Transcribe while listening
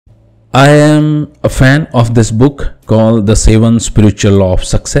I am a fan of this book called The 7 Spiritual Law of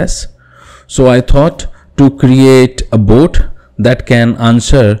Success. So I thought to create a bot that can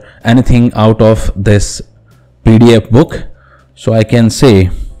answer anything out of this PDF book. So I can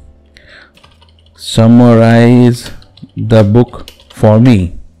say, summarize the book for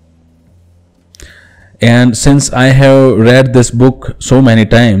me. And since I have read this book so many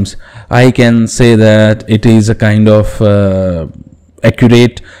times, I can say that it is a kind of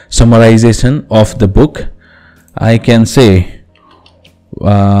accurate summarization of the book. I can say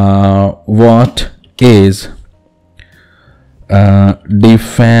what is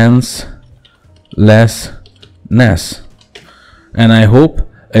defenselessness, and I hope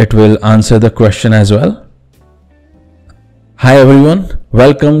it will answer the question as well. Hi everyone,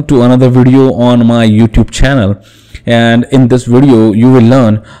 welcome to another video on my YouTube channel, and in this video you will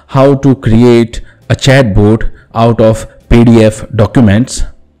learn how to create a chatbot out of PDF documents.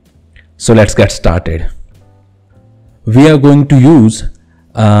 So let's get started. We are going to use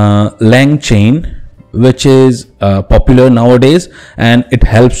Langchain, which is popular nowadays, and it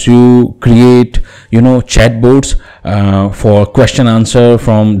helps you create chatbots for question answer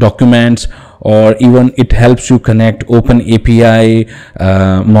from documents, or even it helps you connect open API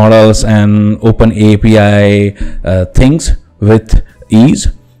models and open API things with ease.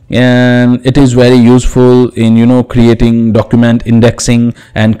 And it is very useful in creating document indexing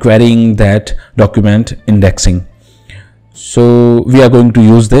and querying that document indexing. So we are going to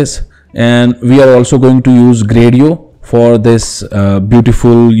use this, and we are also going to use Gradio for this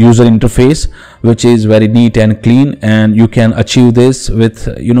beautiful user interface, which is very neat and clean, and you can achieve this with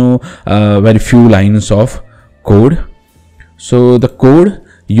very few lines of code. So the code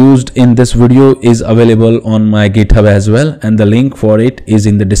used in this video is available on my GitHub as well, and the link for it is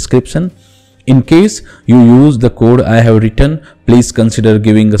in the description. In case you use the code I have written, please consider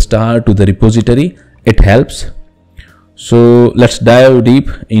giving a star to the repository. It helps. So let's dive deep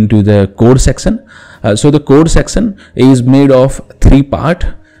into the code section. So the code section is made of 3 parts.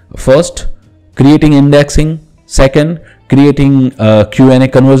 First, creating indexing. Second, creating a Q&A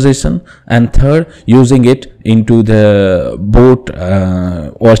conversation, and third, using it into the bot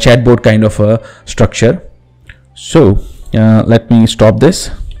or chatbot kind of a structure. So let me stop this.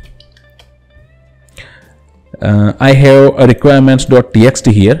 I have a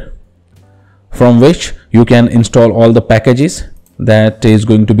requirements.txt here, from which you can install all the packages that is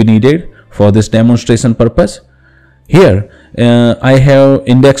going to be needed for this demonstration purpose. Here I have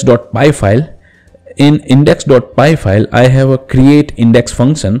index.py file. In index.py file, I have a create index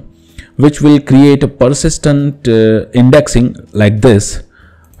function which will create a persistent indexing like this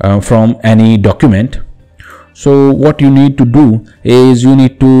from any document. So what you need to do is you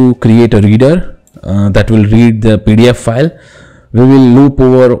need to create a reader that will read the PDF file. We will loop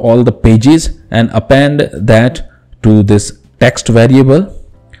over all the pages and append that to this text variable.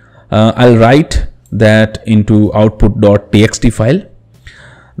 I'll write that into output.txt file.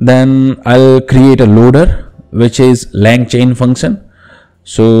 Then I'll create a loader, which is Langchain function.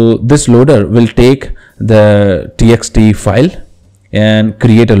 So this loader will take the txt file and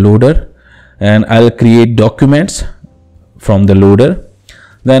create a loader, and I'll create documents from the loader.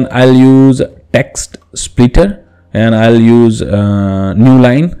 Then I'll use text splitter, and I'll use new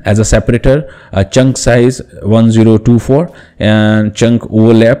line as a separator, chunk size 1024 and chunk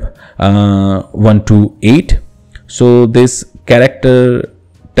overlap 128. So this character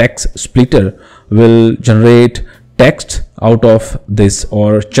text splitter will generate text out of this,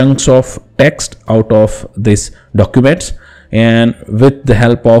 or chunks of text out of this documents, and with the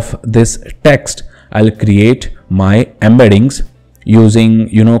help of this text I'll create my embeddings using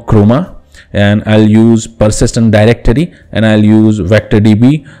Chroma, and I'll use persistent directory, and I'll use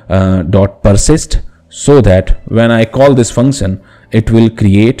vectordb .persist, so that when I call this function it will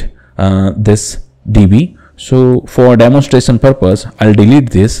create this db. So for demonstration purpose, I'll delete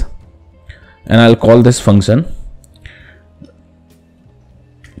this, and I'll call this function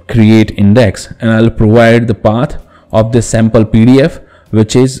create index, and I'll provide the path of this sample PDF,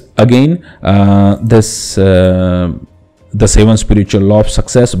 which is again the 7 Spiritual Law of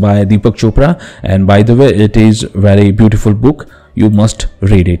Success by Deepak Chopra. And by the way, it is very beautiful book, you must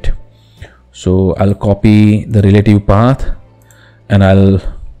read it. So I'll copy the relative path and I'll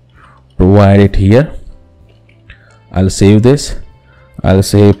provide it here. I'll save this. I'll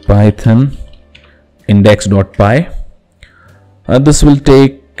say python index.py. This will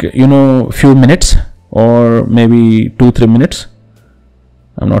take few minutes, or maybe 2-3 minutes,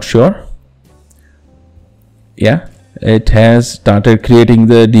 I'm not sure. Yeah, it has started creating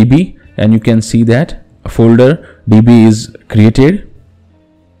the DB, and you can see that a folder DB is created.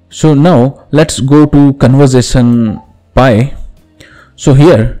 So now let's go to conversation py. So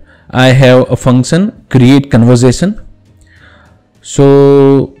here I have a function create conversation.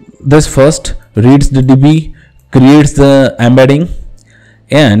 So this first reads the DB, creates the embedding,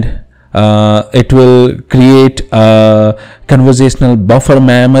 and it will create a conversational buffer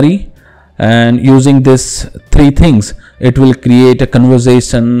memory, and using this three things it will create a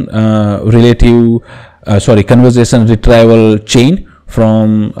conversation conversation retrieval chain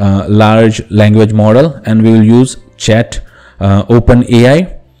from large language model, and we will use chat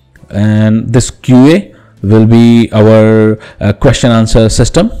Openai, and this QA will be our question answer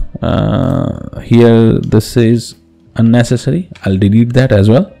system. Here this is unnecessary, I'll delete that as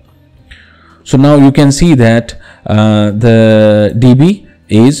well. So now you can see that the DB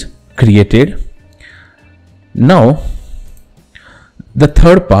is created. Now the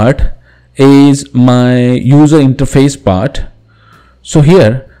third part is my user interface part. So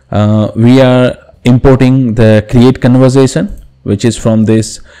here we are importing the create conversation, which is from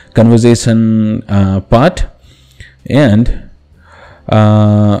this conversation part, and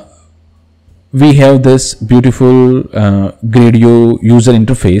we have this beautiful Gradio user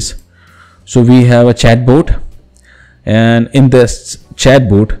interface. So we have a chatbot, and in this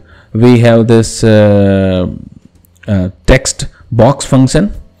chatbot we have this text box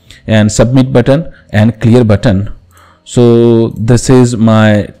function and submit button and clear button. So this is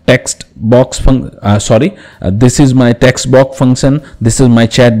my text box this is my text box function, this is my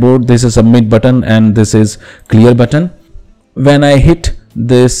chatbot, this is submit button, and this is clear button. When I hit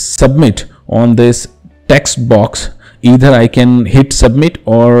this submit on this text box, either I can hit submit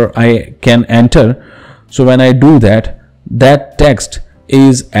or I can enter. So when I do that, that text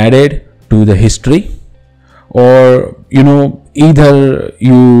is added to the history, or either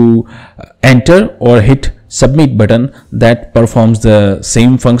you enter or hit submit button, that performs the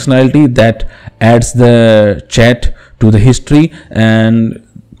same functionality, that adds the chat to the history, and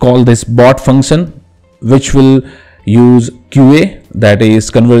call this bot function, which will use QA, that is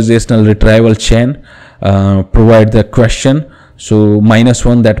conversational retrieval chain, provide the question. So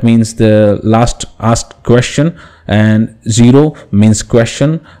 -1, that means the last asked question, and 0 means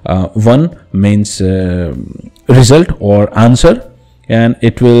question, 1 means result or answer, and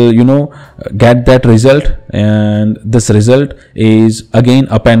it will get that result, and this result is again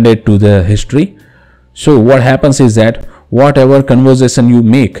appended to the history. So what happens is that whatever conversation you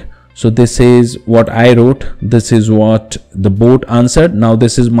make, so this is what I wrote, this is what the bot answered, now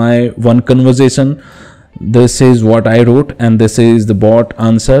this is my one conversation, this is what I wrote, and this is the bot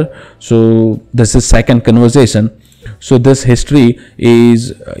answer. So this is second conversation. So this history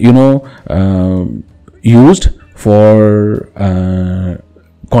is used for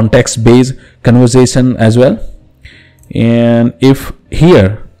context based conversation as well. And if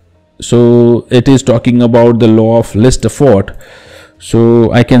here, so it is talking about the law of least effort,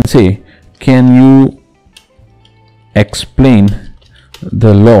 so I can say, can you explain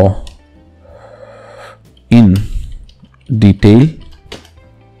the law in detail?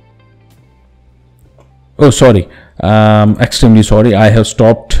 Oh, sorry, extremely sorry, I have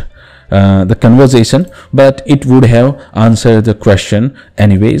stopped the conversation, but it would have answered the question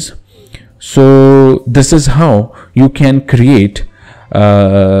anyways. So this is how you can create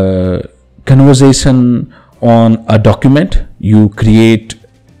conversation on a document. You create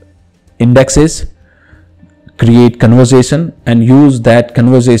indexes, create conversation, and use that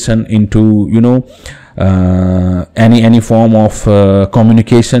conversation into any form of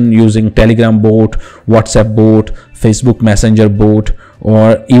communication using Telegram bot, WhatsApp bot, Facebook Messenger bot,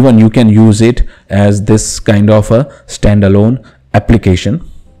 or even you can use it as this kind of a standalone application.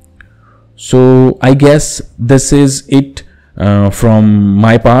 So I guess this is it from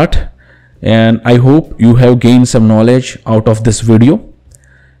my part, and I hope you have gained some knowledge out of this video.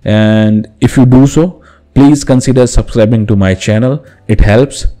 And if you do so, please consider subscribing to my channel, it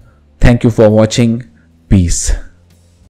helps. Thank you for watching. Peace.